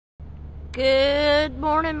Good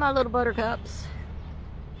morning, my little buttercups.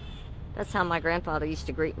 That's how my grandfather used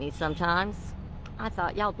to greet me sometimes. I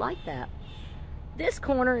thought y'all'd like that. This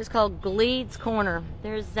corner is called Gleed's Corner.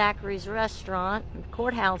 There's Zachary's restaurant. And the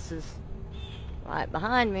courthouse is right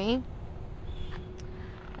behind me.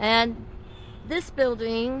 And this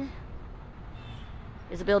building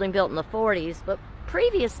is a building built in the 40s, but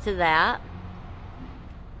previous to that,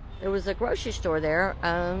 there was a grocery store there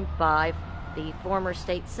owned by the former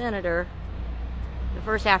state senator, the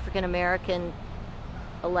first African-American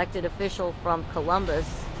elected official from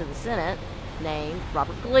Columbus to the Senate, named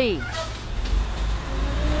Robert Gleed.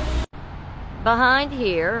 Behind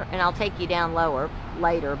here, and I'll take you down lower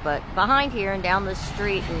later, but behind here and down this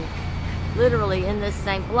street and literally in this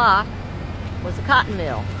same block was a cotton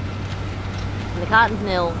mill. And the cotton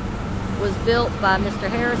mill was built by Mr.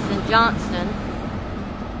 Harrison Johnston,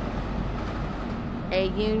 a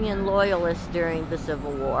Union loyalist during the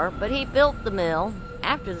Civil War, but he built the mill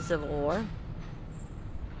after the Civil War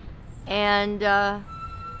and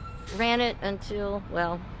ran it until,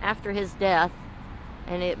 well, after his death,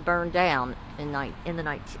 and it burned down in like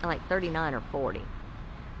 39 or 40.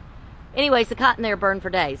 Anyways, the cotton there burned for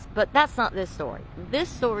days, but that's not this story. This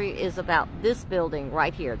story is about this building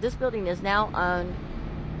right here. This building is now owned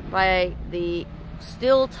by the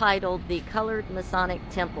still titled the Colored Masonic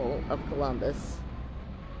Temple of Columbus,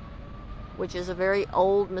 which is a very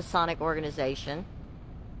old Masonic organization.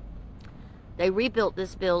 They rebuilt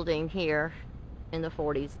this building here in the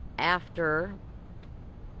 40s after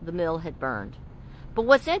the mill had burned. But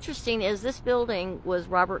what's interesting is this building was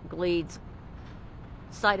Robert Gleed's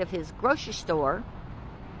site of his grocery store.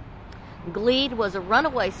 Gleed was a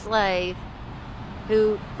runaway slave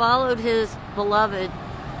who followed his beloved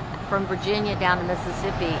from Virginia down to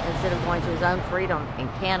Mississippi instead of going to his own freedom in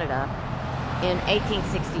Canada in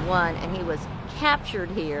 1861, and he was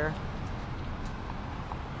captured here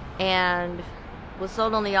and was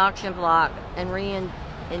sold on the auction block and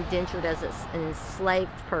re-indentured as an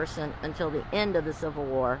enslaved person until the end of the Civil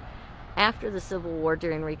War. After the Civil War,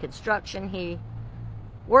 during Reconstruction, he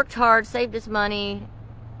worked hard, saved his money,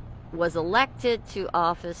 was elected to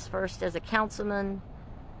office first as a councilman,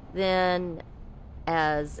 then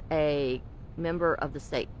as a member of the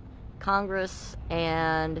state Congress,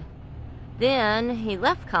 and then he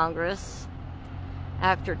left Congress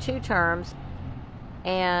after 2 terms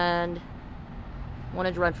and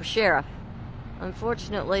wanted to run for sheriff.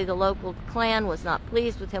 Unfortunately, the local Klan was not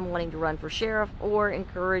pleased with him wanting to run for sheriff or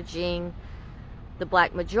encouraging the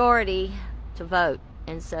black majority to vote.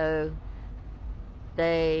 And so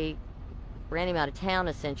they ran him out of town,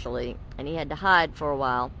 essentially, and he had to hide for a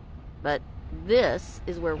while. But this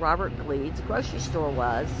is where Robert Gleed's grocery store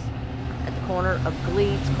was, at the corner of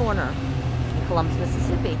Gleed's Corner in Columbus,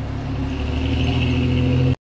 Mississippi.